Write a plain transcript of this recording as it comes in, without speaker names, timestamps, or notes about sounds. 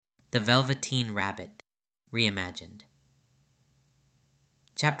The Velveteen Rabbit, Reimagined.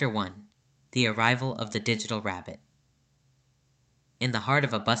 Chapter 1. The Arrival of the Digital Rabbit. In the heart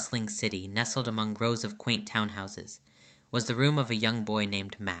of a bustling city, nestled among rows of quaint townhouses, was the room of a young boy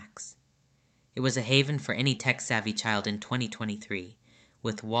named Max. It was a haven for any tech-savvy child in 2023,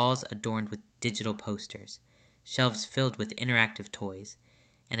 with walls adorned with digital posters, shelves filled with interactive toys,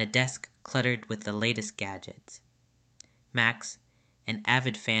 and a desk cluttered with the latest gadgets. Max, an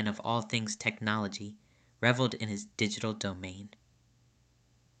avid fan of all things technology, reveled in his digital domain.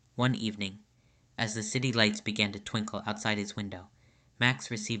 One evening, as the city lights began to twinkle outside his window, Max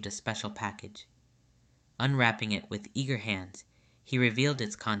received a special package. Unwrapping it with eager hands, he revealed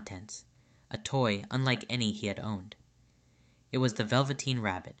its contents, a toy unlike any he had owned. It was the Velveteen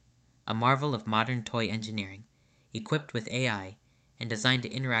Rabbit, a marvel of modern toy engineering, equipped with AI and designed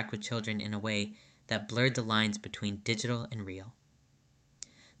to interact with children in a way that blurred the lines between digital and real.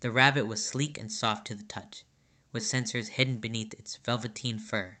 The rabbit was sleek and soft to the touch, with sensors hidden beneath its velveteen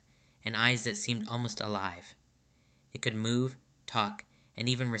fur and eyes that seemed almost alive. It could move, talk, and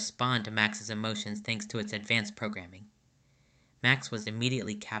even respond to Max's emotions thanks to its advanced programming. Max was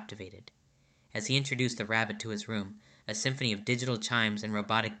immediately captivated. As he introduced the rabbit to his room, a symphony of digital chimes and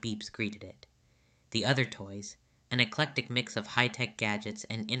robotic beeps greeted it. The other toys, an eclectic mix of high-tech gadgets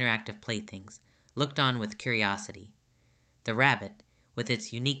and interactive playthings, looked on with curiosity. The rabbit, with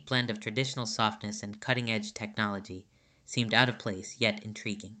its unique blend of traditional softness and cutting-edge technology, seemed out of place yet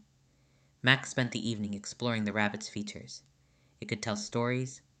intriguing. Max spent the evening exploring the rabbit's features. It could tell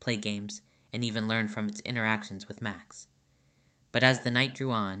stories, play games, and even learn from its interactions with Max. But as the night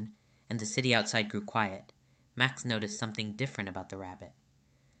drew on, and the city outside grew quiet, Max noticed something different about the rabbit.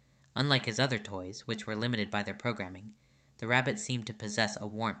 Unlike his other toys, which were limited by their programming, the rabbit seemed to possess a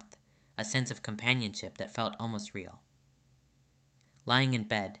warmth, a sense of companionship that felt almost real. Lying in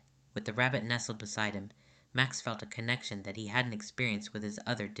bed, with the rabbit nestled beside him, Max felt a connection that he hadn't experienced with his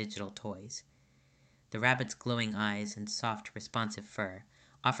other digital toys. The rabbit's glowing eyes and soft, responsive fur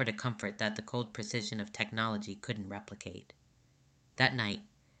offered a comfort that the cold precision of technology couldn't replicate. That night,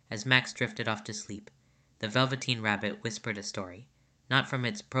 as Max drifted off to sleep, the Velveteen Rabbit whispered a story, not from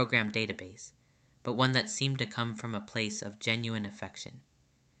its program database, but one that seemed to come from a place of genuine affection.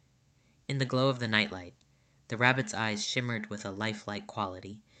 In the glow of the nightlight, the rabbit's eyes shimmered with a lifelike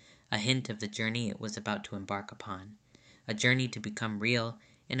quality, a hint of the journey it was about to embark upon, a journey to become real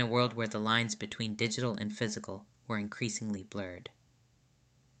in a world where the lines between digital and physical were increasingly blurred.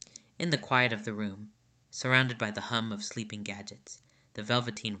 In the quiet of the room, surrounded by the hum of sleeping gadgets, the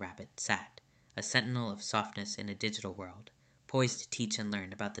Velveteen Rabbit sat, a sentinel of softness in a digital world, poised to teach and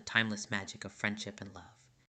learn about the timeless magic of friendship and love.